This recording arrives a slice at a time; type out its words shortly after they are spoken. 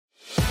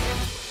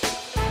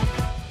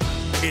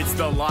It's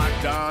the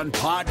Locked On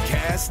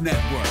Podcast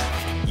Network,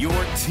 your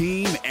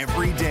team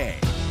every day.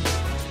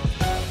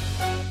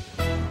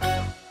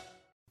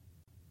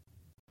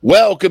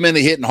 Welcome into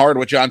Hittin Hard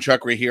with John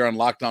Chuckery here on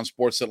Locked On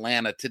Sports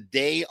Atlanta.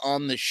 Today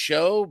on the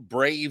show,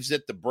 Braves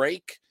at the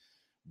break,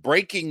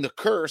 breaking the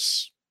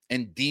curse,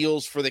 and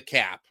deals for the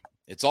cap.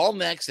 It's all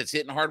next. It's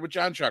Hittin Hard with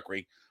John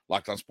Chuckery,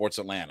 Locked On Sports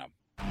Atlanta.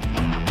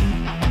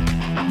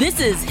 This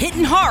is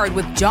Hittin Hard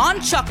with John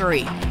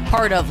Chuckery,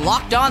 part of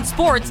Locked On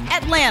Sports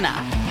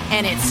Atlanta.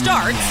 And it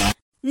starts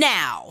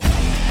now.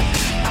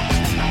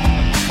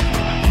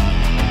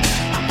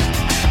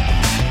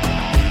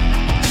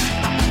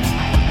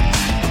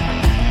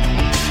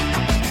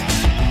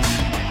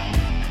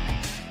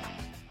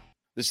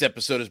 This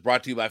episode is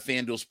brought to you by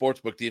FanDuel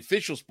Sportsbook, the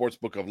official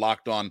sportsbook of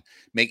Locked On.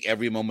 Make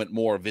every moment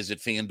more. Visit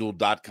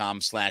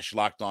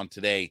FanDuel.com/LockedOn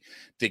today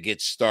to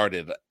get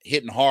started.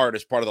 Hitting Hard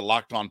is part of the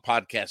Locked On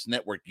Podcast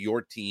Network,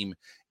 your team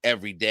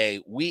every day.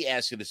 We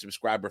ask you to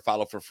subscribe or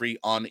follow for free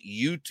on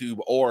YouTube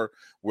or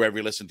wherever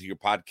you listen to your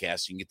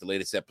podcast. You can get the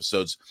latest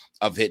episodes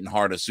of Hitting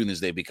Hard as soon as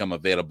they become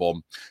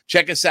available.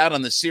 Check us out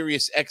on the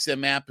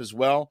SiriusXM app as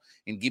well,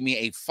 and give me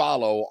a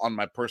follow on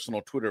my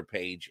personal Twitter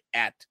page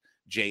at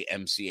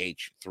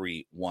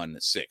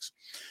JMCH316.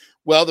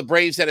 Well, the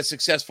Braves had a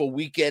successful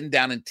weekend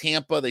down in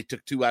Tampa. They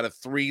took 2 out of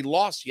 3,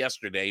 lost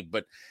yesterday,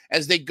 but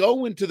as they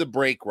go into the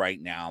break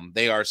right now,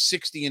 they are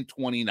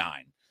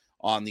 60-29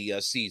 on the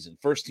season.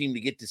 First team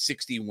to get to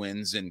 60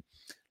 wins. And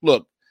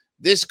look,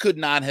 this could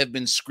not have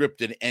been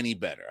scripted any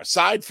better.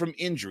 Aside from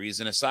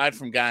injuries and aside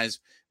from guys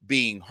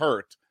being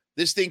hurt,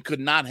 this thing could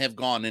not have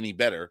gone any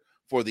better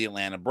for the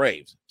Atlanta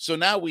Braves. So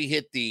now we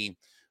hit the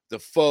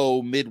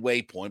faux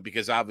midway point,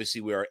 because obviously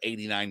we are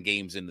 89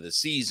 games into the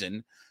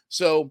season.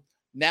 So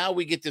now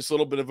we get this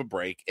little bit of a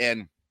break,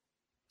 and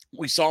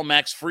we saw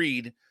Max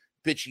Fried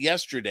pitch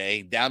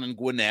yesterday down in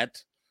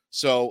Gwinnett.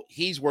 So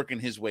he's working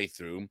his way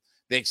through.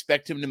 They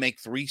expect him to make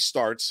 3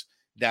 starts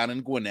down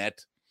in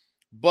Gwinnett.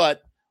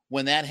 But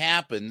when that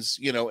happens,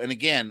 and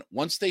again,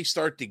 once they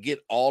start to get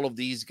all of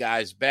these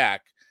guys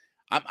back,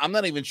 I'm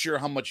not even sure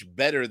how much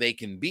better they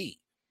can be,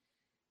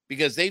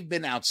 because they've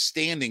been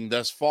outstanding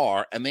thus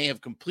far, and they have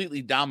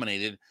completely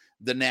dominated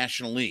the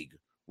National League.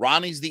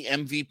 Ronnie's the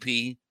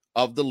MVP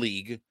of the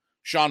league.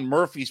 Sean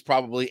Murphy's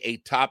probably a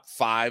top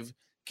 5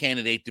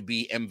 candidate to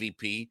be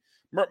MVP.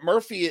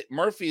 Murphy,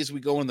 as we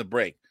go in the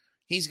break,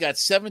 he's got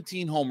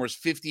 17 homers,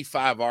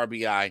 55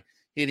 RBI,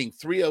 hitting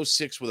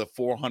 .306 with a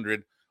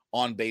 .400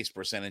 on-base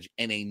percentage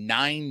and a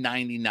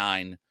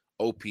 .999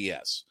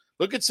 OPS.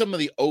 Look at some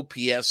of the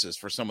OPSs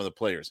for some of the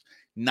players.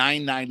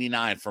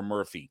 .999 for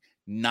Murphy.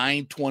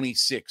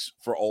 .926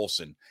 for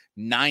Olsen,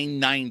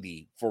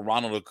 .990 for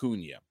Ronald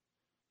Acuna.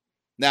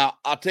 Now,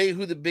 I'll tell you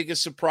who the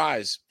biggest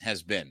surprise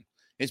has been.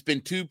 It's been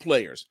 2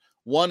 players.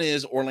 One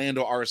is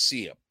Orlando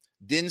Arcia.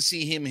 Didn't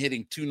see him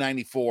hitting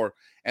 .294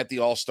 at the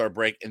All-Star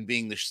break and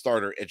being the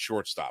starter at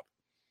shortstop.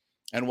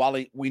 And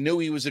while we knew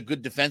he was a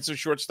good defensive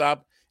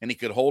shortstop and he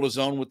could hold his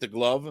own with the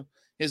glove,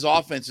 his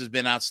offense has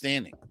been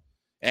outstanding.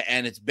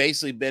 And it's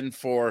basically been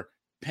for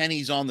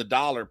pennies on the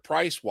dollar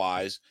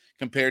price-wise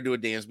compared to a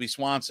Dansby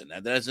Swanson.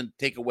 Now, that doesn't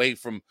take away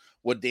from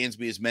what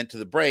Dansby has meant to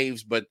the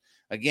Braves, but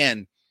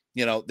again,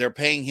 they're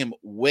paying him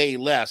way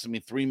less. I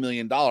mean, $3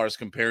 million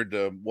compared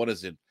to,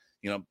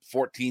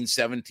 14,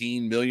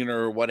 17 million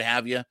or what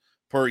have you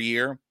per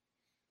year.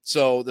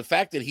 So the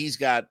fact that he's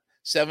got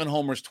 7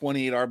 homers,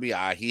 28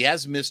 RBI, he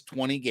has missed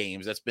 20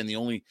 games. That's been the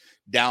only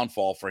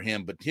downfall for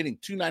him, but hitting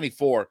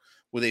 .294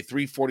 with a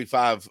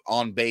 .345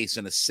 on base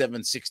and a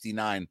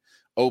 .769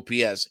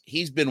 OPS,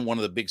 he's been one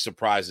of the big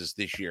surprises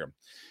this year.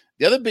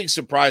 The other big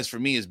surprise for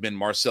me has been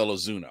Marcell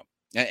Ozuna,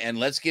 and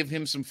let's give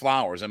him some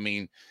flowers. I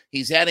mean,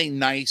 he's had a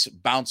nice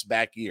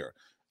bounce-back year.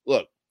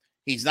 Look,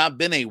 he's not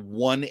been a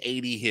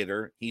 180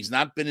 hitter. He's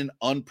not been an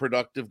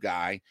unproductive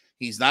guy.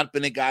 He's not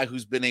been a guy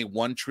who's been a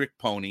one-trick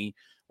pony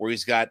where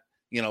he's got,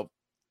 10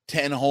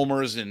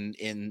 homers and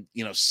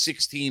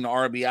 16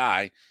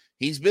 RBI.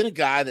 He's been a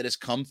guy that has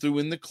come through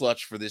in the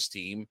clutch for this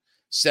team.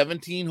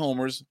 17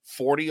 homers,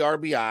 40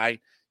 RBI,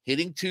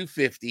 hitting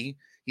 .250.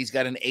 He's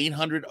got an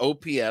 .800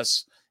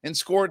 OPS and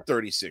scored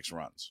 36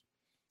 runs.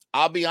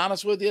 I'll be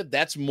honest with you,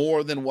 that's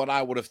more than what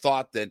I would have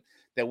thought that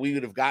we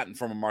would have gotten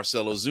from a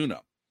Marcell Ozuna.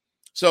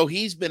 So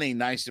he's been a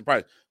nice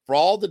surprise. For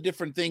all the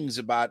different things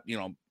about,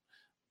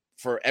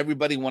 for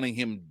everybody wanting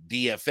him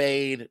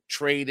DFA'd,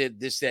 traded,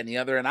 this, that, and the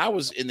other. And I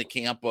was in the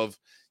camp of,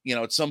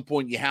 at some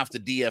point you have to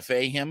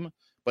DFA him,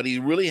 but he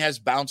really has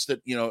bounced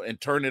it, and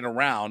turned it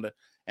around.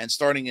 And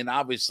starting in,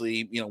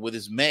 obviously, with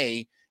his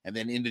May and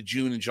then into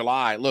June and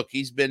July, look,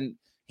 he's been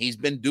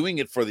doing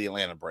it for the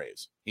Atlanta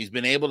Braves. He's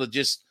been able to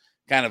just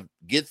kind of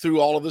get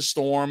through all of the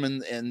storm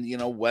and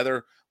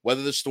weather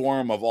the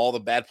storm of all the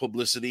bad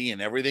publicity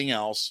and everything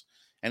else.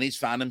 And he's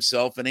found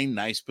himself in a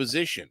nice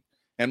position.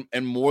 And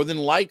more than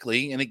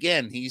likely, and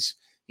again, he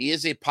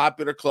is a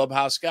popular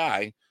clubhouse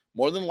guy.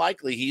 More than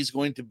likely, he's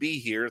going to be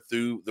here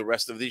through the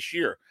rest of this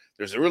year.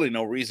 There's really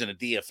no reason to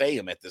DFA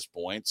him at this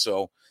point.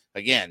 So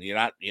again, you're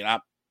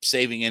not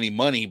saving any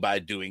money by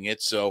doing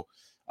it. So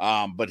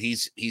But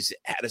he's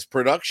had his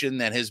production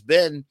that has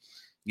been,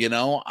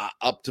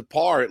 up to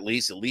par at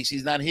least. At least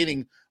he's not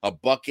hitting a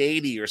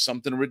 $180 or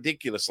something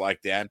ridiculous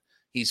like that.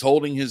 He's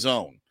holding his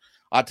own.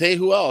 I'll tell you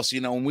who else,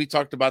 when we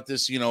talked about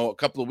this, a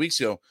couple of weeks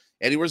ago,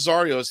 Eddie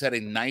Rosario has had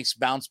a nice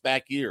bounce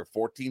back year,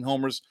 14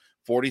 homers,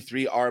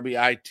 43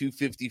 RBI,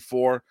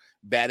 254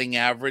 batting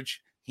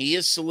average. He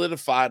has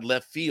solidified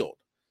left field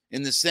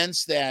in the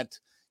sense that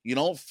you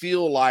don't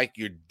feel like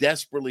you're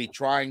desperately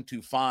trying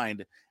to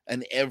find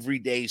an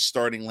everyday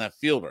starting left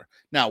fielder.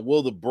 Now,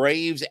 will the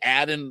Braves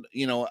add in,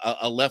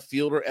 a left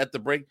fielder at the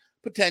break?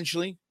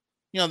 Potentially.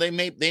 They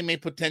may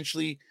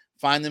potentially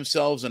find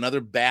themselves another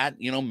bat,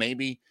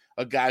 maybe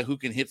a guy who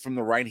can hit from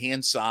the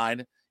right-hand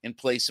side and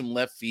play some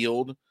left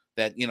field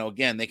that,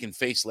 again, they can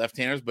face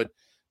left-handers. But,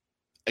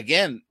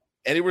 again,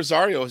 Eddie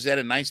Rosario has had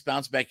a nice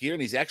bounce-back year,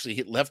 and he's actually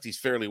hit lefties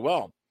fairly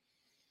well.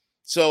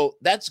 So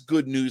that's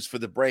good news for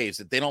the Braves,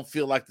 that they don't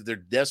feel like that they're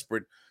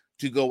desperate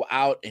to go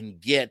out and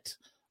get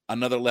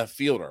another left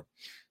fielder.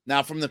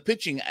 Now, from the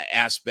pitching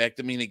aspect,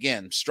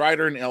 again,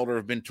 Strider and Elder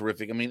have been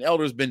terrific.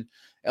 Elder's been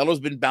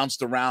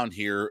bounced around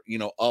here,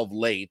 of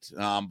late,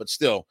 but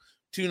still,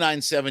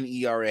 2.97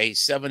 ERA,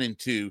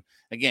 7-2.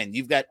 Again,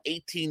 you've got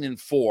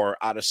 18-4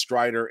 out of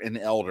Strider and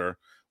Elder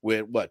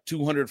with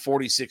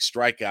 246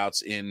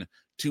 strikeouts in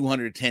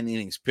 210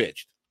 innings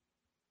pitched.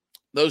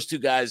 Those two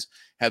guys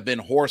have been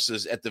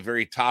horses at the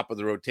very top of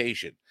the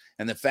rotation.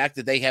 And the fact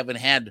that they haven't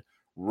had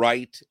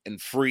Wright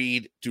and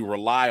Fried to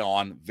rely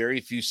on,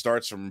 very few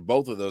starts from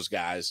both of those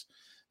guys,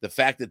 the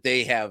fact that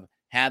they have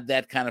had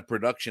that kind of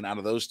production out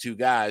of those two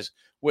guys,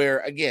 where,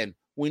 again,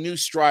 we knew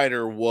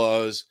Strider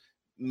was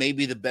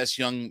maybe the best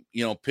young,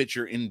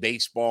 pitcher in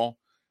baseball.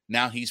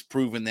 Now he's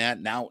proven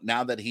that. Now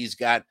that he's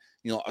got,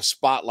 a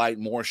spotlight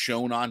more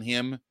shown on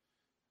him,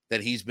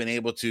 that he's been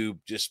able to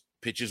just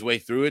pitch his way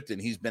through it, and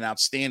he's been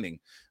outstanding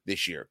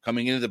this year.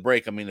 Coming into the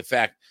break, the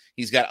fact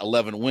he's got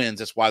 11 wins,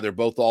 that's why they're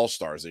both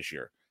all-stars this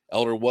year.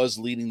 Elder was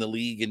leading the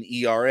league in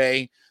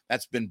ERA.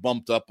 That's been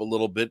bumped up a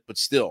little bit, but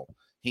still,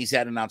 he's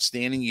had an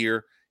outstanding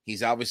year.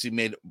 He's obviously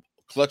made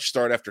clutch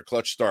start after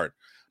clutch start.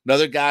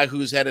 Another guy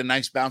who's had a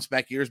nice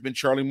bounce-back year has been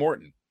Charlie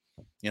Morton.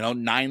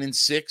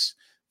 9-6,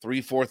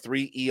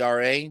 3.43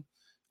 ERA.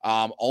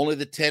 Only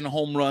the 10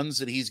 home runs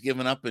that he's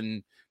given up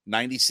in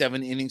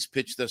 97 innings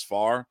pitched thus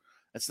far.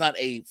 That's not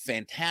a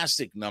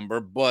fantastic number,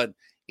 but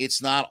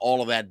it's not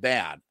all of that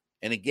bad.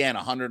 And again,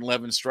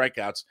 111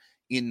 strikeouts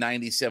in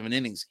 97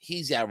 innings.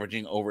 He's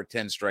averaging over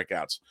 10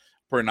 strikeouts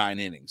per 9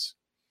 innings.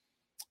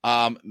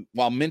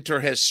 While Minter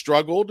has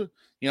struggled,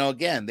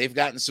 again, they've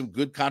gotten some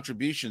good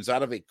contributions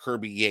out of a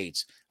Kirby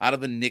Yates, out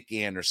of a Nick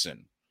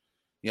Anderson,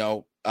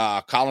 Colin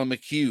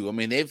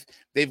McHugh.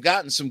 They've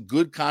gotten some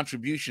good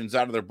contributions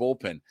out of their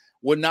bullpen.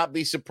 Would not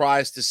be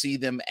surprised to see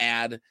them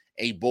add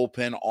a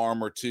bullpen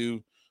arm or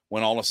two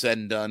when all is said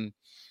and done.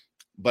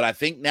 But I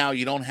think now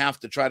you don't have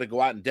to try to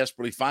go out and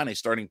desperately find a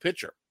starting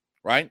pitcher,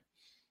 right?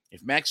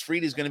 If Max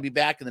Fried is going to be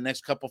back in the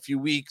next few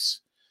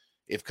weeks,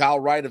 if Kyle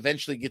Wright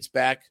eventually gets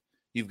back,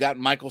 you've got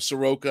Michael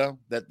Soroka.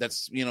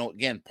 That's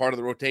again, part of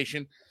the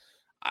rotation.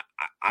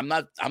 I'm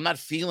not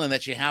feeling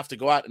that you have to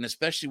go out, and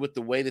especially with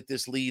the way that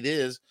this lead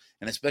is,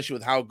 and especially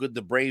with how good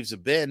the Braves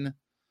have been,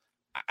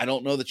 I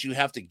don't know that you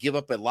have to give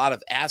up a lot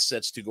of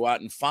assets to go out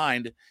and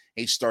find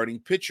a starting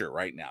pitcher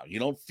right now. You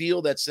don't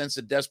feel that sense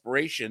of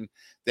desperation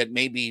that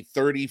maybe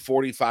 30,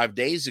 45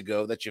 days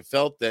ago that you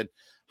felt that,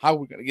 how are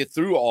we going to get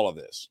through all of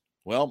this?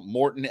 Well,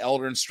 Morton,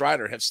 Elder, and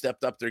Strider have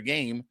stepped up their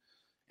game,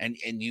 and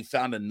you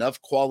found enough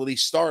quality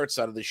starts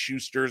out of the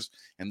Schusters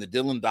and the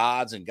Dylan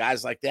Dodds and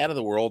guys like that of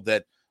the world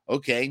that,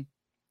 okay,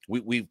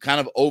 we've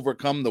kind of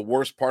overcome the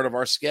worst part of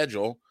our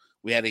schedule.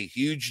 We had a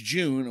huge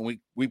June, and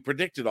we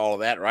predicted all of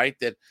that, right?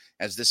 That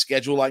as the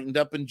schedule lightened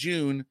up in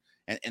June,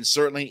 and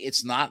certainly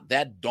it's not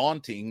that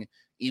daunting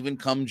even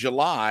come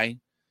July,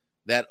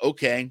 that,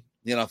 okay,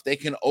 if they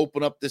can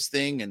open up this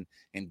thing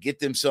and get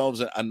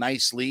themselves a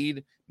nice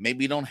lead,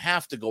 maybe you don't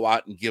have to go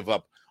out and give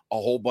up a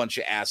whole bunch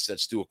of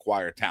assets to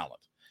acquire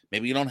talent.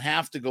 Maybe you don't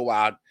have to go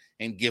out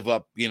and give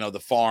up, the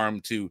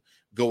farm to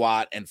go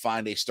out and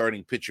find a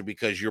starting pitcher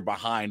because you're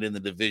behind in the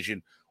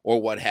division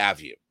or what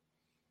have you.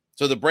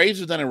 So the Braves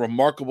have done a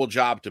remarkable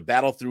job to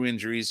battle through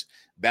injuries,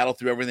 battle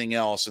through everything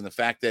else. And the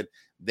fact that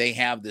they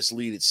have this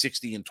lead at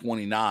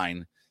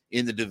 60-29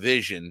 in the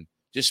division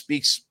just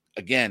speaks,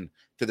 again,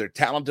 to their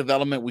talent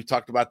development. We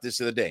talked about this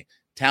the other day.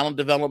 Talent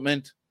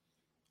development,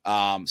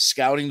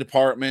 scouting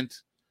department,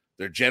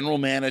 their general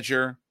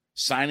manager,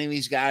 signing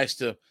these guys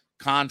to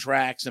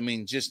contracts.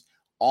 Just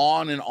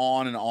on and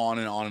on and on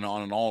and on and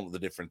on and all of the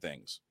different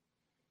things.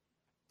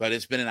 But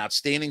it's been an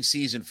outstanding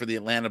season for the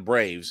Atlanta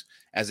Braves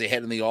as they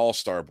head in the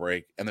All-Star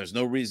break, and there's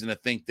no reason to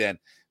think that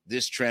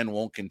this trend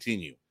won't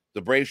continue.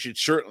 The Braves should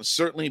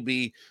certainly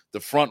be the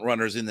front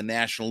runners in the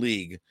National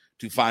League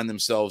to find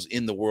themselves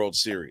in the World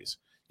Series.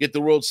 Get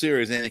the World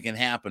Series, anything can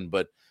happen,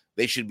 but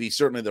they should be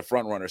certainly the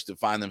front runners to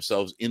find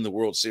themselves in the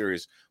World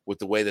Series with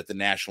the way that the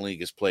National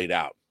League is played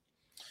out.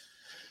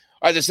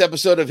 All right, this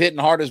episode of Hittin'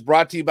 Hard is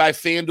brought to you by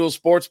FanDuel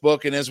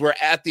Sportsbook. And as we're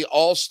at the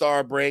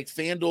All-Star break,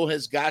 FanDuel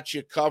has got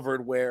you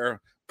covered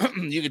where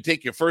you can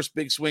take your first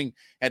big swing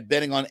at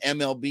betting on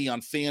MLB on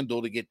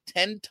FanDuel to get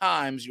 10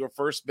 times your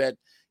first bet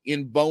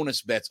in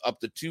bonus bets up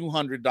to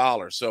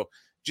 $200. So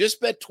just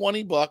bet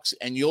 $20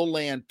 and you'll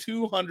land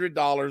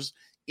 $200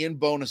 in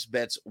bonus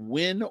bets,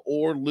 win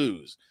or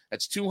lose.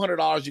 That's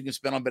 $200 you can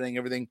spend on betting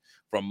everything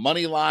from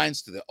money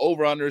lines to the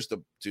over-unders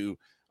to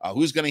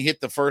who's going to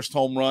hit the first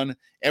home run,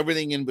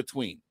 everything in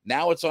between.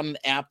 Now it's on an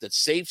app that's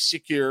safe,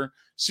 secure,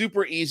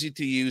 super easy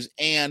to use,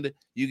 and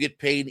you get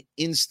paid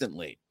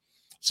instantly.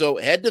 So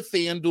head to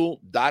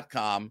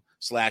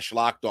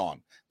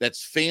FanDuel.com/lockedon.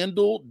 That's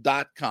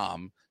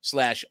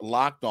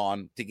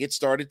FanDuel.com/lockedon to get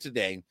started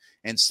today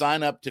and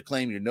sign up to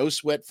claim your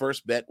no-sweat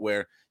first bet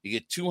where you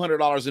get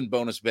 $200 in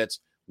bonus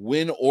bets,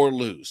 win or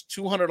lose.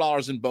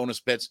 $200 in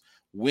bonus bets,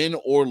 win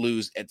or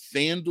lose at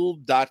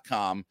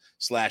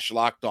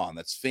FanDuel.com/lockedon.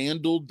 That's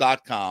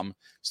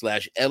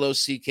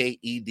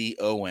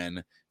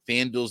FanDuel.com/LOCKEDON.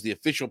 FanDuel's the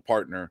official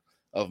partner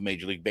of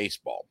Major League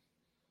Baseball.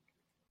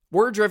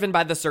 We're driven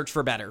by the search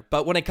for better,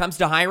 but when it comes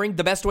to hiring,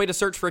 the best way to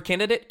search for a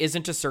candidate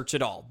isn't to search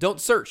at all.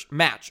 Don't search,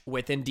 match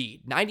with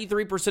Indeed.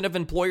 93% of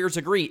employers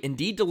agree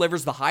Indeed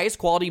delivers the highest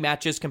quality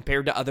matches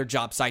compared to other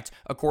job sites,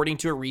 according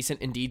to a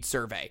recent Indeed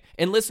survey.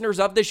 And listeners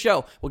of this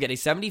show will get a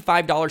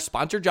 $75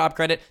 sponsored job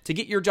credit to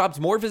get your jobs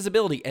more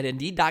visibility at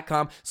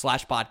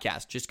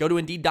Indeed.com/podcast. Just go to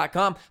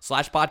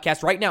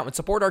Indeed.com/podcast right now and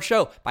support our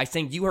show by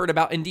saying you heard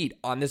about Indeed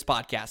on this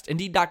podcast.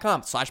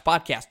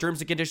 Indeed.com/podcast.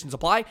 Terms and conditions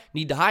apply.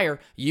 Need to hire?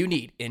 You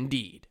need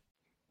Indeed.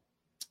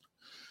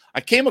 I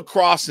came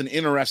across an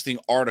interesting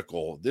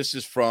article. This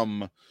is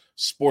from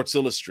Sports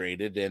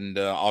Illustrated, and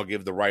I'll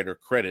give the writer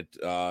credit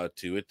to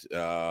it.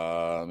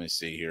 Let me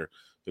see here.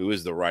 Who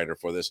is the writer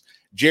for this?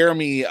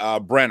 Jeremy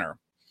Brenner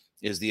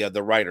is the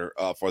writer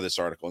for this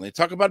article. And they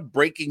talk about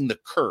breaking the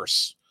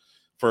curse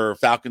for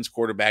Falcons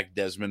quarterback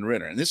Desmond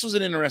Ridder. And this was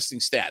an interesting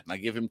stat, and I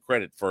give him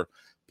credit for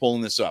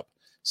pulling this up.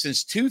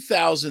 Since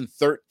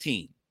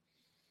 2013,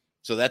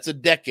 so that's a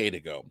decade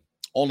ago,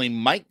 only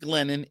Mike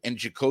Glennon and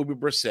Jacoby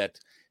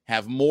Brissett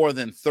have more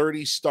than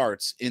 30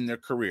 starts in their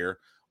career.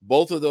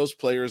 Both of those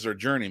players are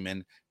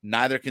journeymen.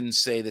 Neither can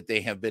say that they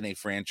have been a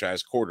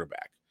franchise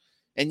quarterback.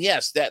 And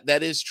yes,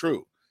 that is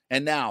true.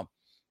 And now,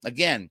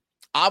 again,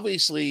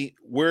 obviously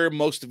where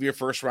most of your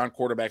first-round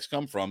quarterbacks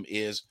come from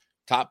is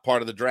top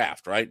part of the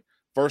draft, right?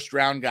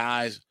 First-round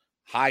guys,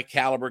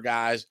 high-caliber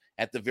guys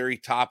at the very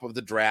top of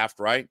the draft,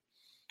 right?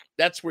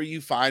 That's where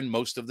you find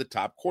most of the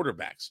top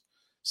quarterbacks,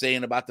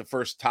 saying about the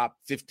first top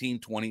 15,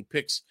 20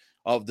 picks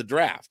of the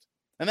draft.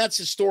 And that's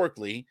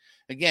historically,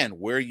 again,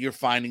 where you're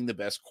finding the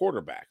best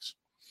quarterbacks.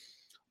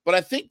 But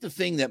I think the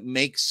thing that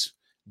makes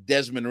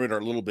Desmond Ridder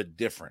a little bit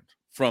different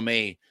from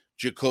a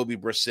Jacoby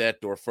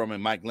Brissett or from a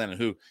Mike Glennon,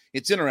 who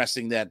it's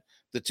interesting that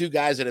the two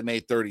guys that have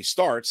made 30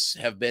 starts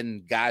have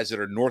been guys that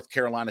are North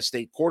Carolina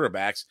State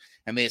quarterbacks,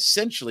 and they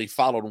essentially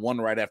followed one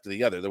right after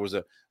the other. There was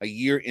a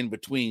year in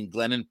between.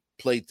 Glennon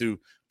played through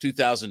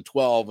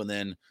 2012, and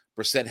then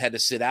Brissett had to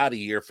sit out a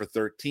year for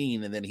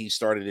 13, and then he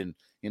started in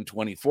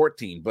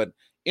 2014. But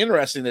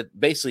interesting that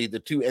basically the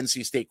two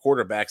NC State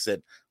quarterbacks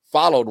that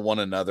followed one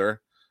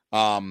another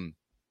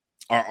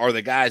are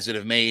the guys that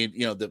have made,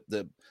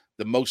 the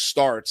most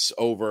starts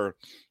over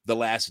the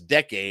last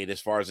decade as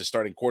far as a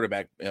starting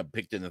quarterback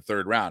picked in the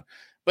third round.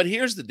 But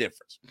here's the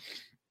difference.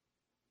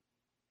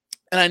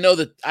 And I know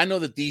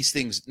that these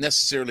things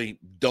necessarily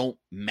don't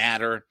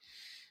matter,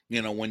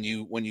 when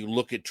you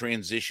look at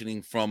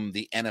transitioning from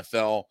the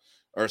NFL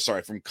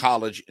from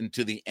college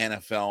into the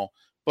NFL,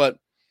 but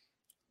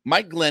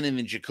Mike Glennon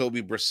and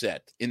Jacoby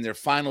Brissett in their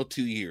final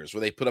 2 years,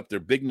 where they put up their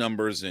big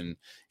numbers in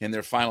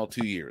their final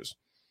 2 years,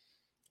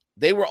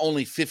 they were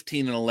only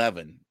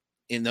 15-11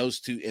 in their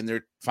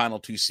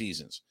final two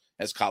seasons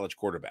as college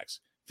quarterbacks.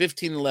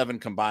 15-11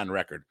 combined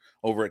record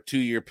over a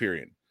 2-year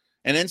period.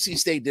 And NC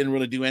State didn't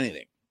really do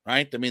anything,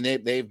 right? I mean,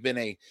 they've been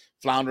a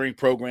floundering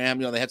program.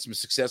 They had some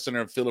success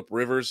under Phillip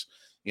Rivers,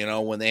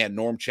 when they had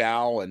Norm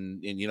Chow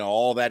and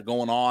all that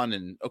going on.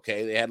 And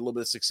okay, they had a little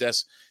bit of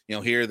success,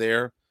 here or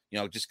there.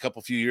 Just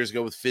a few years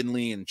ago with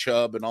Finley and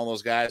Chubb and all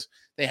those guys,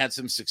 they had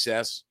some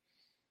success,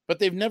 but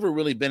they've never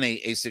really been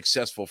a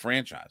successful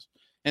franchise.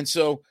 And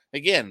so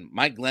again,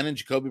 Mike Glennon,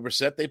 Jacoby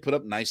Brissett, they put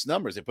up nice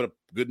numbers. They put up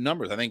good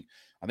numbers. I think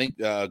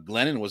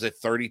Glennon was a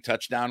 30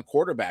 touchdown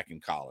quarterback in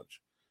college,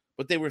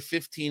 but they were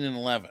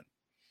 15-11.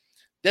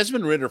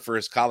 Desmond Ridder for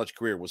his college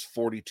career was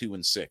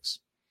 42-6.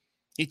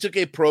 He took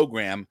a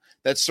program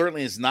that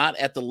certainly is not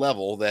at the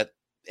level that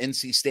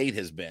NC State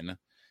has been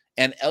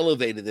and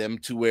elevated them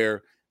to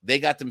where they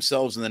got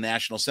themselves in the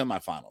national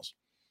semifinals.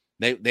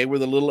 They were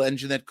the little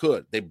engine that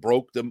could. They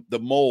broke the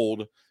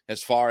mold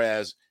as far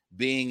as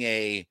being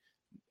a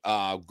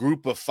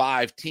group of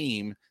 5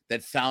 team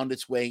that found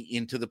its way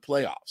into the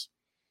playoffs.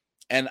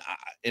 And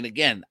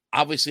again,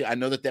 obviously, I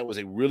know that was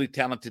a really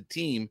talented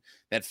team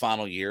that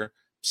final year.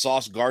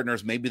 Sauce Gardner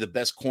is maybe the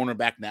best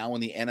cornerback now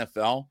in the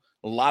NFL.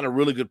 A lot of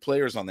really good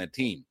players on that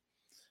team.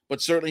 But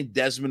certainly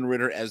Desmond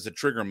Ridder as the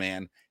trigger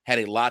man had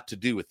a lot to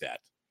do with that.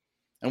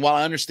 And while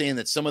I understand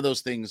that some of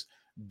those things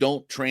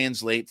don't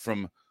translate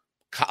from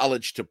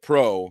college to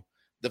pro,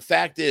 the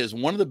fact is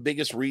one of the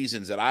biggest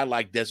reasons that I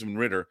like Desmond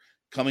Ridder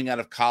coming out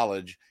of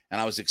college,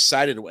 and I was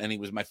excited when he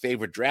was my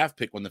favorite draft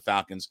pick when the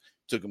Falcons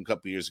took him a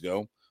couple years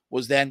ago,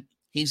 was that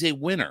he's a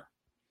winner.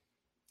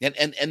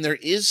 And there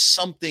is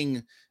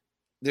something,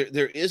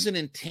 there is an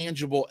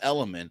intangible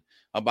element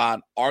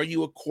about, are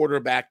you a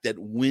quarterback that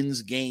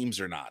wins games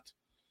or not?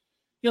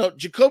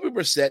 Jacoby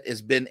Brissett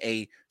has been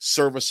a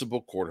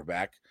serviceable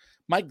quarterback.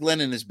 Mike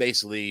Glennon is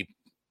basically,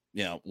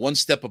 one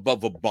step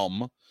above a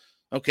bum.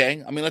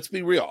 Okay. I mean, let's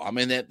be real. I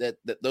mean, that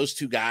those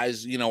two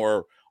guys,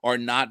 are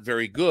not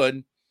very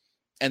good,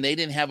 and they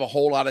didn't have a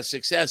whole lot of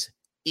success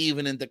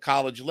even at the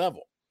college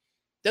level.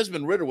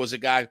 Desmond Ridder was a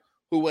guy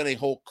who won a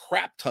whole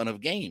crap ton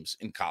of games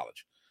in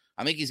college.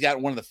 I think he's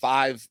got one of the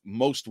 5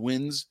 most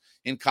wins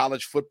in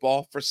college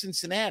football for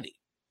Cincinnati.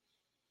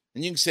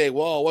 And you can say,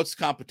 well, what's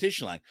the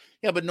competition like?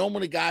 Yeah, but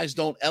normally guys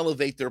don't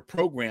elevate their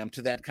program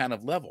to that kind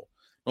of level.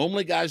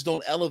 Normally guys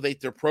don't elevate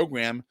their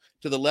program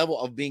to the level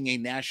of being a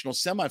national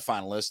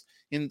semifinalist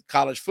in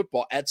college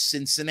football at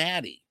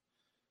Cincinnati.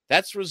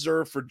 That's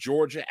reserved for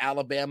Georgia,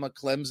 Alabama,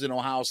 Clemson,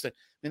 Ohio State.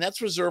 I mean,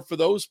 that's reserved for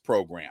those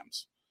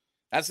programs.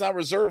 That's not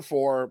reserved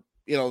for,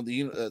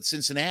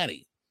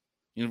 Cincinnati,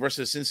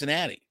 University of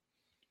Cincinnati.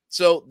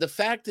 So the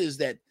fact is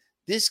that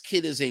this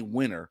kid is a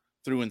winner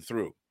through and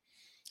through.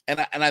 And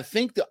I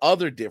think the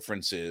other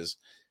difference is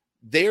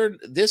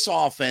this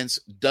offense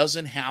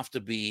doesn't have to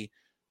be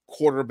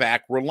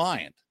quarterback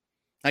reliant.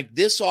 Like,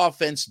 this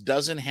offense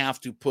doesn't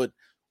have to put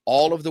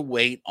all of the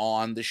weight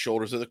on the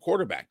shoulders of the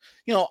quarterback.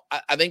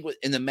 I think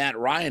in the Matt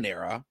Ryan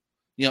era,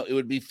 it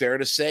would be fair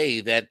to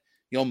say that,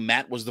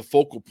 Matt was the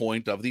focal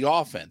point of the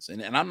offense.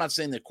 And I'm not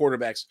saying that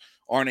quarterbacks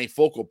aren't a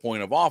focal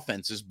point of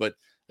offenses, but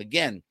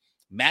again,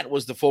 Matt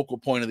was the focal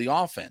point of the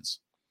offense.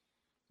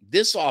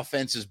 This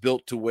offense is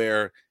built to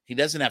where he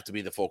doesn't have to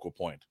be the focal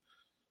point.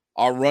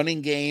 Our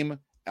running game,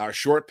 our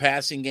short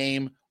passing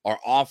game, our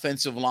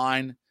offensive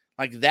line,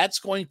 like, that's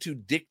going to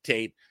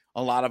dictate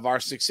a lot of our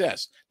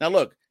success. Now,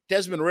 look,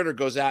 Desmond Ridder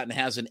goes out and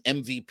has an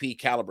MVP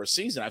caliber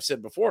season. I've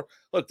said before,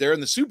 look, they're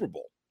in the Super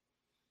Bowl.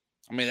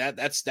 I mean,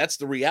 that's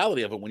the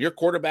reality of it. When your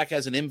quarterback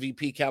has an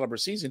MVP caliber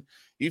season,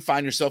 you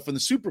find yourself in the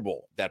Super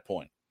Bowl at that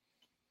point.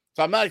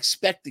 So I'm not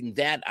expecting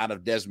that out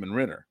of Desmond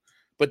Ridder.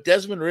 But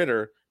Desmond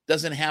Ridder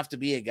doesn't have to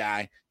be a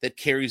guy that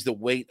carries the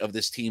weight of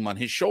this team on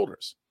his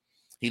shoulders.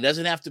 He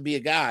doesn't have to be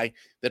a guy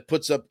that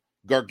puts up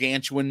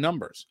gargantuan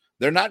numbers.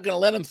 They're not going to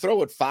let him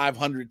throw it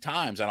 500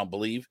 times, I don't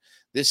believe,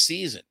 this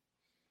season.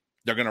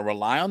 They're going to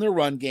rely on their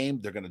run game.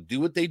 They're going to do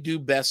what they do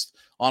best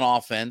on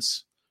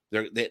offense.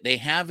 They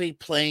have a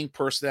playing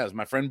personality. As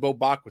my friend Bo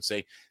Bach would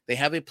say, they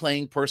have a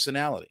playing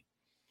personality.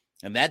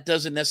 And that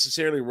doesn't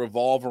necessarily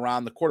revolve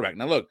around the quarterback.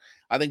 Now, look,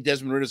 I think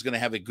Desmond Ridder is going to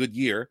have a good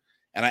year,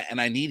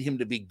 and I need him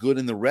to be good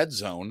in the red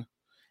zone.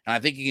 And I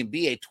think he can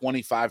be a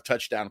 25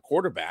 touchdown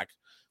quarterback,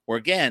 where,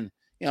 again,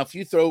 if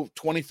you throw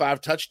 25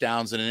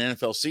 touchdowns in an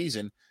NFL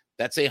season,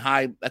 that's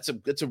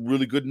a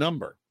really good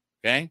number.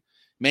 Okay.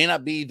 May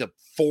not be the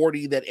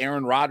 40 that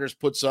Aaron Rodgers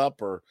puts up,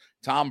 or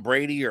Tom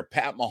Brady or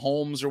Pat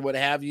Mahomes or what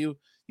have you,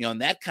 in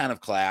that kind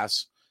of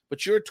class,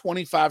 but you're a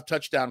 25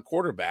 touchdown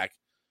quarterback.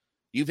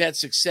 You've had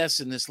success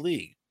in this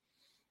league.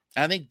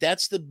 I think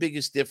that's the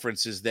biggest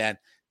difference, is that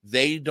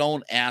they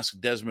don't ask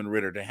Desmond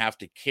Ridder to have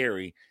to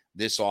carry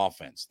this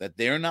offense, that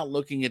they're not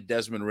looking at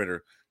Desmond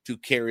Ridder to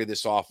carry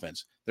this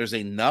offense. There's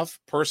enough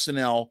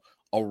personnel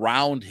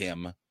around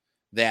him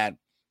that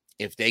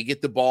if they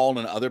get the ball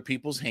in other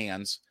people's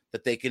hands,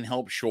 that they can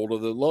help shoulder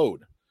the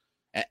load.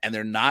 And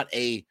they're not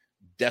a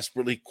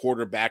desperately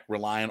quarterback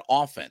reliant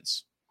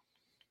offense.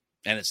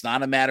 And it's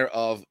not a matter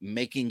of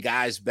making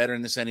guys better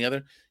than this and the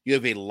other. You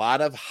have a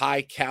lot of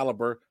high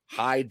caliber,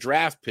 high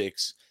draft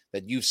picks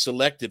that you've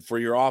selected for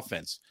your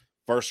offense.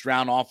 First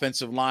round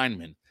offensive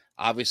linemen,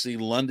 obviously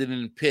London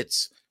and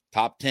Pitts,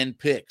 top 10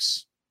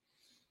 picks.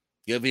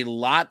 You have a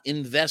lot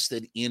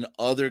invested in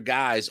other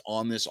guys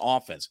on this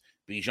offense.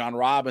 Bijan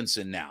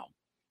Robinson now,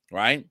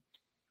 right?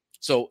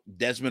 So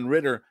Desmond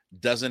Ridder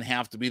doesn't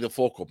have to be the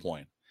focal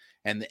point.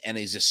 And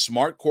he's a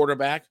smart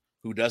quarterback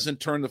who doesn't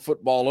turn the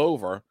football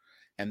over.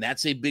 And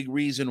that's a big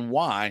reason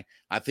why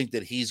I think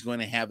that he's going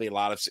to have a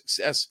lot of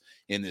success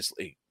in this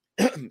league,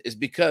 is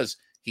because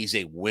he's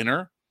a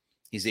winner,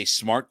 he's a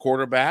smart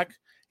quarterback,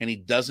 and he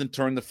doesn't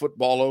turn the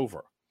football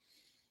over.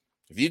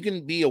 If you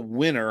can be a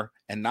winner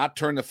and not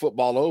turn the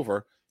football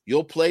over,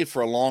 you'll play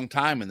for a long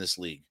time in this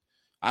league.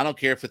 I don't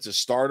care if it's a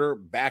starter,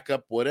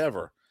 backup,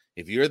 whatever.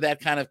 If you're that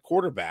kind of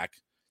quarterback,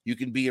 you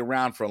can be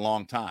around for a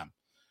long time.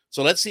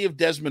 So let's see if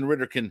Desmond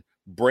Ridder can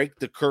break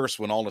the curse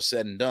when all is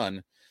said and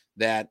done,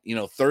 that,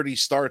 30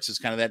 starts is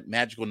kind of that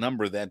magical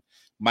number that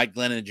Mike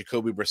Glennon and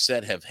Jacoby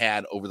Brissett have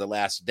had over the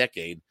last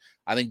decade.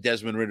 I think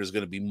Desmond Ridder is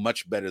going to be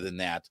much better than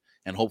that,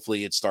 and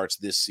hopefully it starts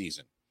this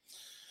season.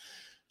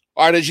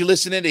 All right, as you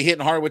listen into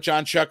Hittin Hard with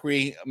John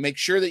Chuckery, make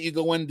sure that you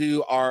go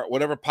into our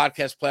whatever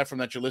podcast platform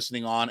that you're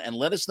listening on and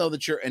let us know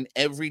that you're an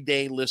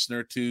everyday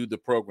listener to the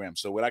program.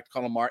 So we like to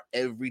call them our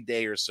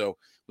everydayers. So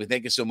we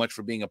thank you so much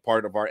for being a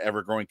part of our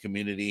ever-growing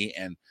community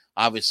and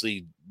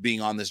obviously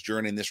being on this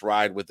journey and this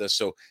ride with us.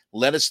 So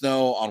let us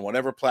know on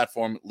whatever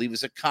platform, leave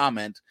us a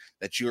comment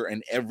that you're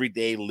an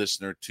everyday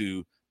listener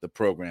to the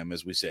program,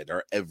 as we said,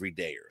 our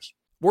everydayers.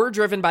 We're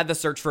driven by the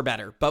search for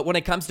better, but when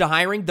it comes to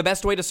hiring, the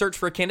best way to search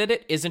for a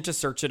candidate isn't to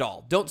search at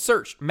all. Don't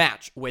search,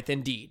 match with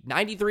Indeed.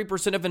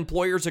 93% of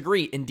employers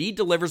agree Indeed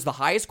delivers the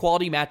highest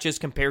quality matches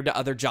compared to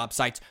other job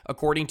sites,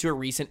 according to a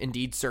recent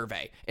Indeed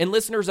survey. And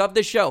listeners of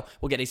this show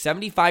will get a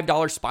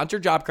 $75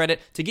 sponsored job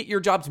credit to get your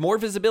jobs more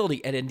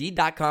visibility at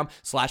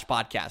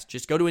Indeed.com/podcast.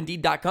 Just go to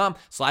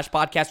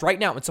Indeed.com/podcast right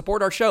now and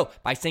support our show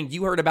by saying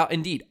you heard about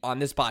Indeed on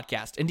this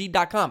podcast.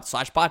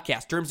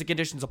 Indeed.com/podcast. Terms and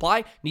conditions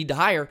apply. Need to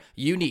hire?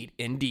 You need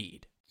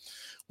Indeed.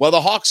 Well,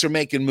 the Hawks are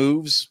making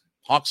moves.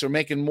 Hawks are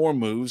making more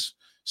moves.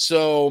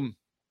 So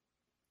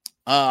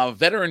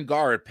veteran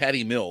guard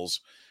Patty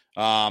Mills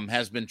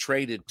has been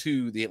traded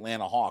to the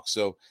Atlanta Hawks.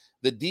 So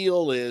the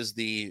deal is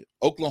the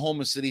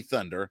Oklahoma City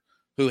Thunder,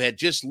 who had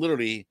just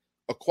literally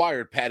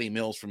acquired Patty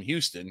Mills from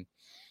Houston,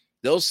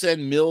 they'll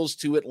send Mills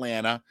to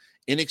Atlanta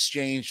in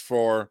exchange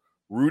for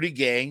Rudy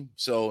Gay.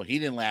 So he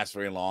didn't last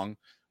very long.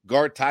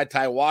 Guard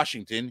Ty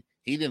Washington.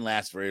 He didn't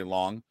last very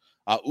long.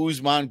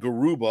 Usman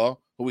Garuba,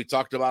 who we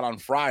talked about on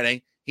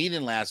Friday, he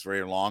didn't last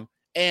very long,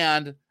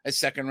 and a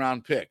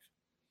second-round pick.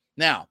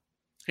 Now,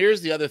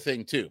 here's the other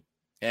thing, too,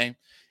 okay,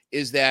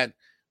 is that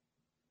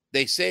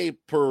they say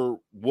per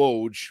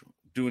Woj,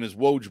 doing his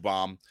Woj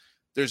bomb,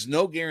 there's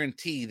no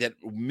guarantee that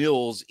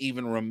Mills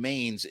even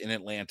remains in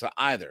Atlanta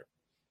either.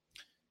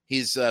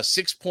 His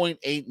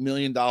 $6.8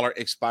 million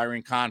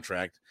expiring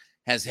contract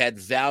has had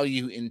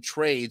value in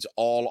trades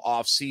all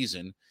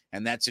offseason,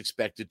 and that's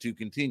expected to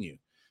continue.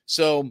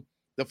 So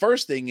the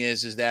first thing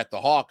is that the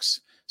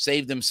Hawks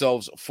saved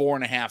themselves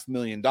 $4.5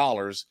 million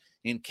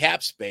in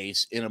cap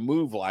space in a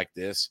move like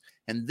this.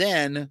 And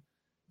then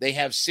they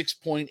have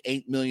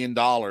 $6.8 million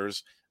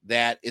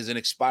that is an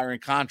expiring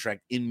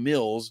contract in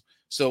Mills.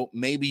 So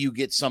maybe you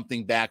get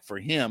something back for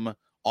him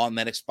on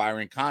that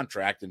expiring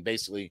contract and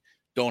basically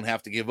don't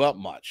have to give up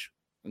much.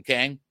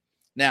 Okay.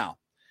 Now,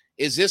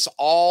 is this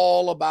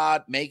all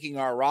about making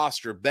our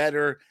roster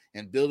better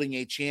and building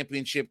a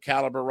championship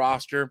caliber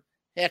roster?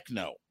 Heck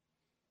no.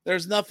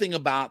 There's nothing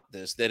about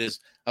this that is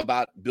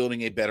about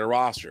building a better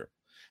roster.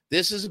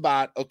 This is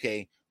about,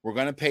 okay, we're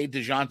going to pay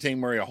DeJounte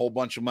Murray a whole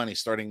bunch of money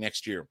starting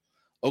next year.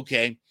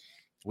 Okay,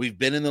 we've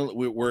been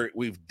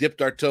we've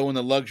dipped our toe in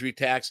the luxury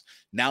tax.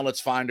 Now let's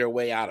find our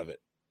way out of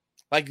it.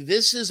 Like,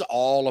 this is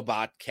all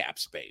about cap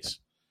space.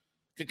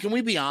 Can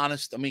we be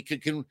honest? I mean,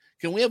 can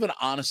we have an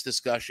honest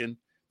discussion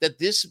that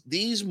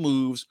these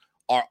moves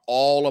are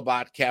all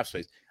about cap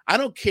space? I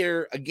don't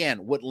care,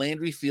 again, what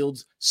Landry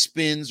Fields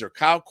spins or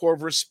Kyle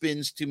Korver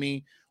spins to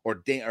me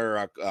or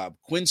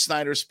Quinn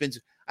Snyder spins.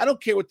 I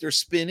don't care what their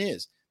spin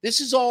is.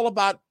 This is all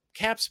about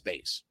cap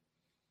space.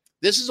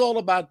 This is all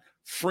about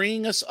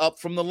freeing us up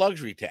from the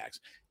luxury tax.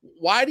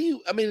 Why do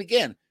you, I mean,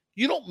 again,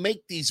 you don't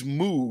make these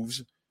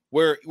moves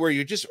where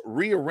you're just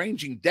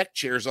rearranging deck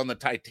chairs on the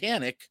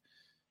Titanic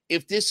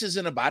if this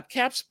isn't about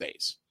cap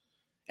space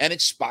and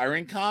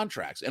expiring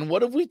contracts. And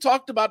what have we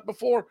talked about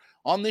before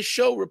on this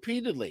show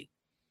repeatedly?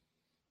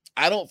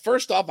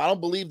 First off, I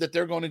don't believe that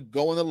they're going to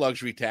go in the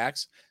luxury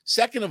tax.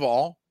 Second of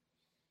all,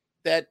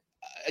 that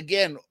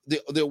again,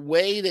 the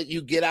way that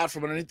you get out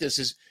from underneath this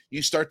is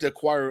you start to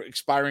acquire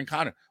expiring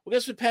contract. Well,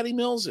 guess what Patty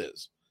Mills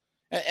is?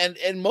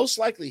 And most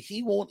likely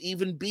he won't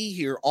even be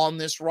here on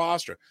this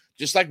roster.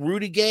 Just like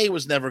Rudy Gay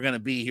was never going to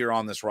be here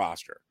on this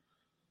roster.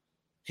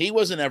 He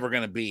wasn't ever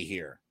going to be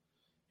here.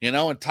 You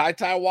know, and Ty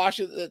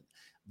Washington,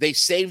 they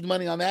saved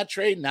money on that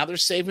trade. Now they're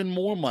saving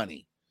more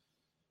money.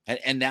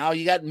 And now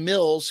you got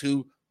Mills,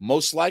 who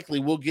most likely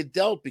will get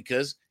dealt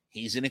because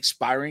he's an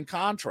expiring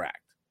contract.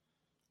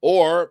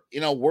 Or,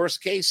 you know,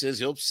 worst case is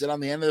he'll sit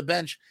on the end of the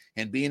bench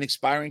and be an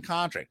expiring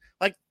contract.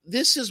 Like,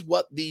 this is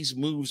what these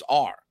moves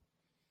are.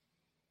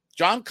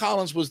 John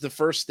Collins was the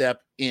first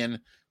step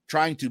in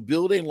trying to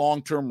build a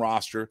long-term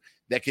roster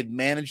that could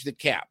manage the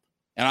cap.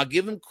 And I'll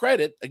give him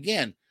credit.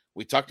 Again,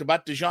 we talked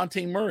about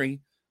DeJounte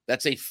Murray.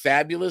 That's a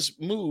fabulous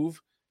move.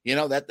 You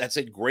know, that's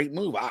a great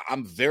move.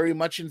 I'm very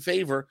much in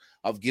favor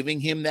of giving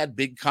him that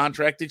big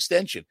contract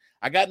extension.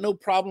 I got no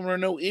problem or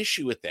no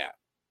issue with that.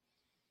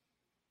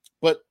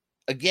 But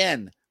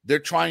again, they're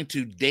trying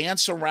to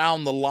dance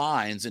around the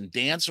lines and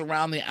dance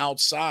around the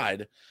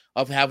outside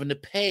of having to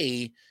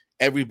pay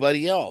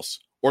everybody else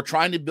or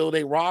trying to build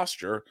a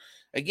roster.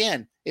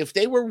 Again, if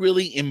they were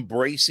really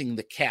embracing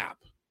the cap,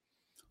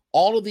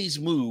 all of these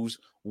moves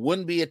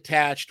wouldn't be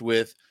attached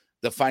with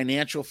the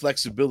financial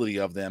flexibility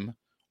of them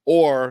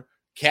or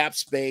cap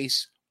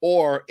space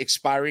or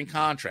expiring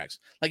contracts.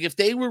 Like, if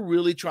they were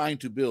really trying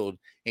to build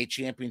a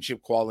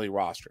championship quality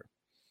roster,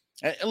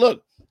 and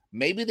look,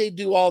 maybe they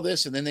do all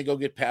this and then they go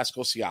get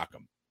Pascal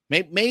Siakam.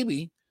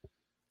 Maybe.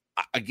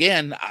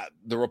 Again,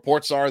 the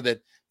reports are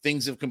that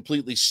things have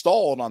completely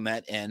stalled on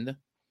that end.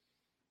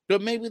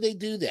 But maybe they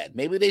do that.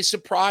 Maybe they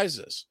surprise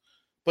us.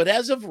 But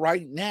as of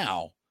right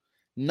now,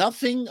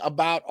 nothing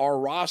about our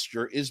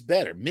roster is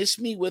better. Miss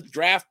me with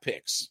draft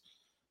picks,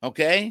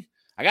 okay?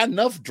 I got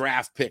enough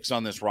draft picks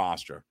on this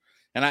roster.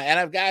 And I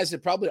have guys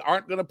that probably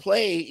aren't going to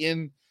play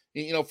in,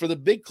 for the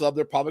big club.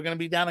 They're probably going to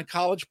be down in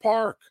College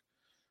Park.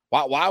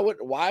 Why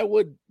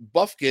would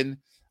Buffkin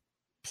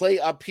play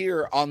up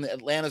here on the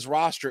Atlanta's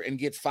roster and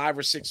get 5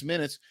 or 6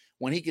 minutes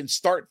when he can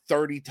start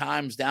 30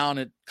 times down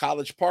at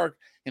College Park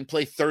and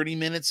play 30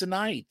 minutes a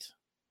night?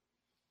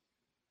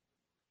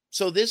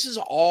 So this has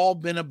all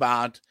been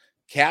about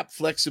cap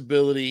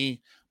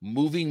flexibility,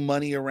 moving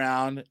money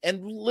around,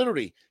 and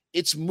literally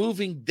it's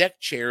moving deck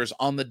chairs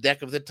on the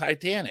deck of the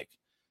Titanic.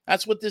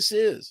 That's what this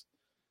is.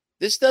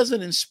 This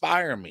doesn't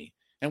inspire me.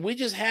 And we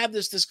just had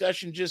this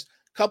discussion just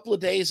a couple of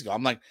days ago.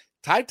 I'm like,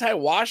 Ty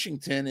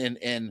Washington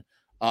and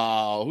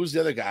who's the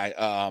other guy?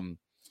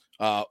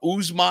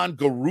 Usman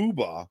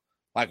Garuba.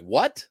 Like,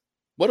 what?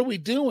 What are we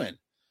doing?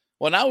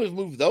 Well, now we've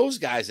moved those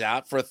guys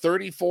out for a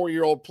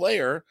 34-year-old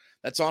player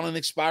that's on an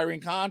expiring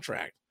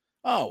contract.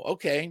 Oh,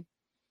 okay.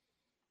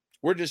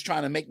 We're just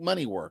trying to make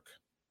money work.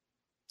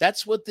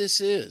 That's what this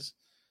is.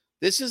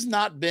 This has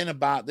not been an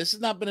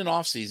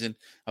offseason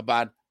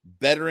about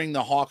bettering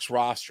the Hawks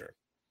roster.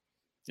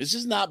 This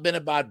has not been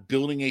about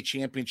building a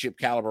championship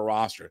caliber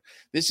roster.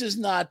 This is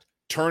not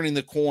turning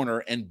the corner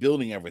and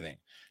building everything.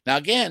 Now,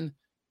 again,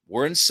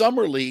 we're in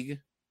summer league,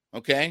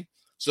 okay?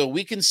 So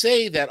we can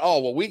say that,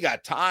 we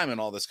got time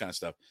and all this kind of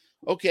stuff.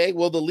 Okay,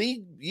 well, the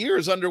league year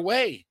is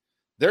underway.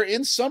 They're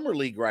in summer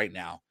league right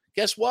now.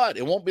 Guess what?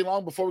 It won't be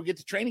long before we get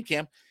to training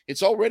camp.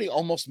 It's already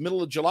almost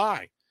middle of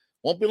July.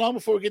 Won't be long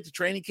before we get to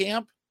training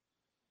camp.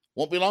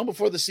 Won't be long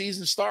before the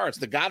season starts.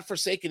 The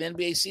godforsaken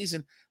NBA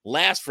season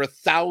lasts for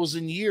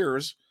 1,000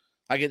 years.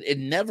 Like it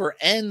never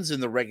ends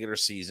in the regular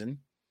season.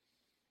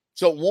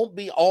 So it won't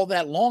be all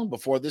that long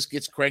before this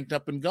gets cranked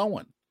up and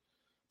going.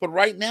 But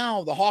right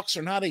now, the Hawks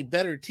are not a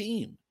better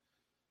team.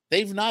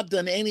 They've not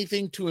done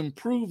anything to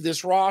improve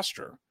this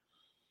roster.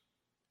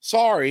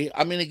 Sorry.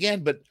 I mean,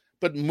 again, but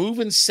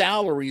moving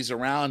salaries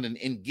around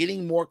and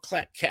getting more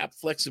cap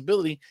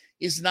flexibility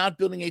is not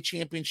building a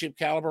championship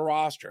caliber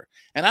roster.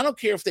 And I don't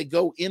care if they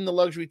go in the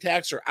luxury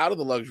tax or out of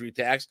the luxury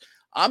tax.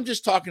 I'm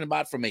just talking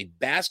about from a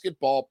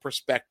basketball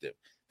perspective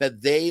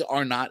that they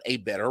are not a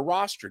better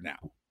roster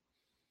now.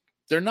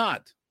 They're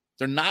not.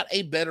 They're not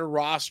a better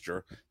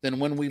roster than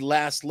when we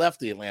last left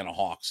the Atlanta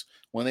Hawks,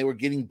 when they were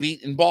getting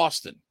beat in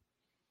Boston.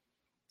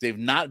 They've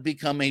not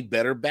become a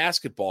better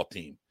basketball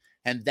team.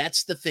 And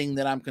that's the thing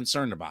that I'm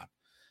concerned about.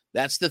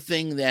 That's the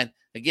thing that,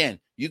 again,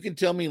 you can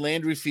tell me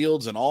Landry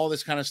Fields and all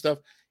this kind of stuff.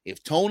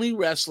 If Tony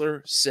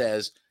Ressler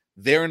says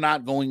they're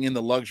not going in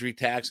the luxury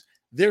tax,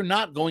 they're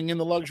not going in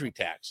the luxury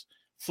tax.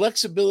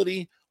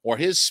 Flexibility or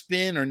his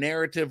spin or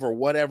narrative or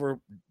whatever,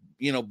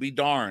 be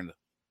darned.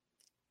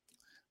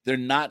 They're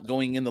not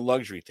going in the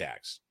luxury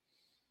tax.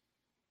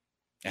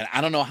 And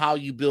I don't know how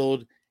you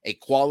build a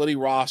quality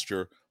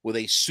roster with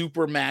a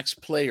super max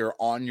player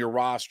on your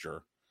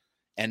roster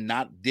and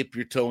not dip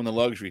your toe in the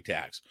luxury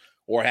tax,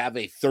 or have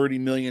a $30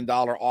 million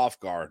off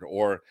guard,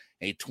 or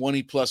a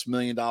 $20+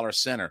 million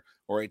center,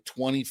 or a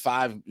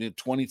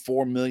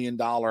 $24 million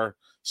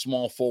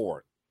small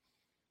forward.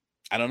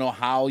 I don't know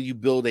how you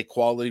build a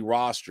quality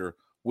roster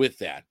with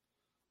that,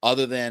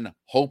 other than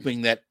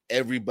hoping that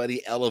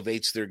everybody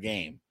elevates their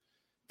game.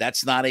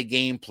 That's not a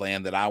game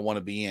plan that I want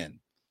to be in.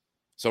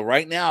 So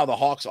right now, the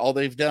Hawks, all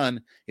they've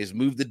done is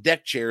move the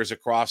deck chairs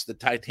across the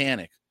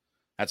Titanic.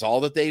 That's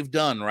all that they've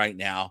done right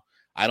now.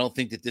 I don't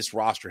think that this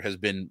roster has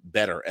been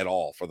better at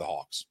all for the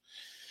Hawks.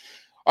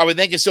 All right,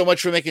 thank you so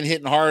much for making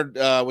Hittin' Hard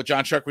with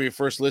John Chuckery your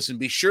first listen.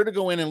 Be sure to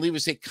go in and leave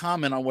us a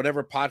comment on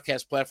whatever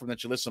podcast platform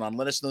that you listen on.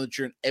 Let us know that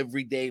you're an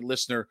everyday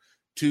listener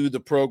to the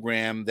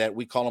program, that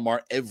we call them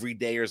our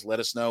everydayers. Let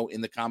us know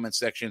in the comment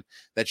section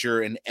that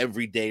you're an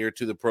everydayer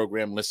to the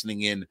program,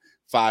 listening in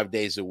 5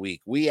 days a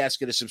week. We ask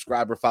you to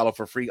subscribe or follow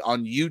for free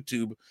on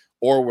YouTube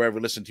or wherever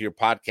you listen to your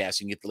podcast.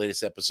 You can get the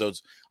latest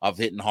episodes of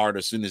Hittin' Hard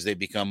as soon as they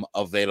become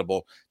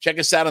available. Check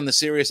us out on the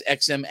Sirius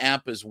XM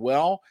app as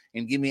well,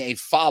 and give me a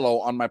follow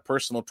on my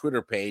personal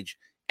Twitter page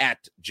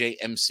at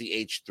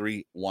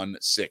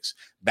JMCH316.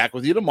 Back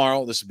with you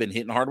tomorrow. This has been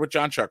Hittin' Hard with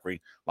John Chuckery,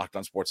 Locked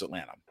On Sports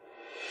Atlanta.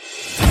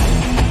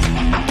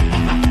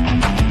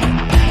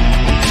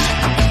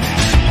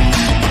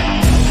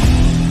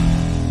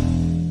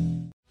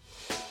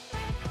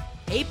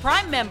 Hey,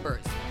 Prime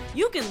members,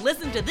 you can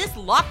listen to this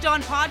Locked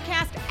On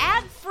podcast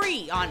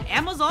ad-free on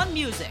Amazon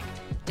Music.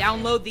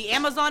 Download the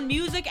Amazon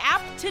Music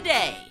app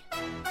today.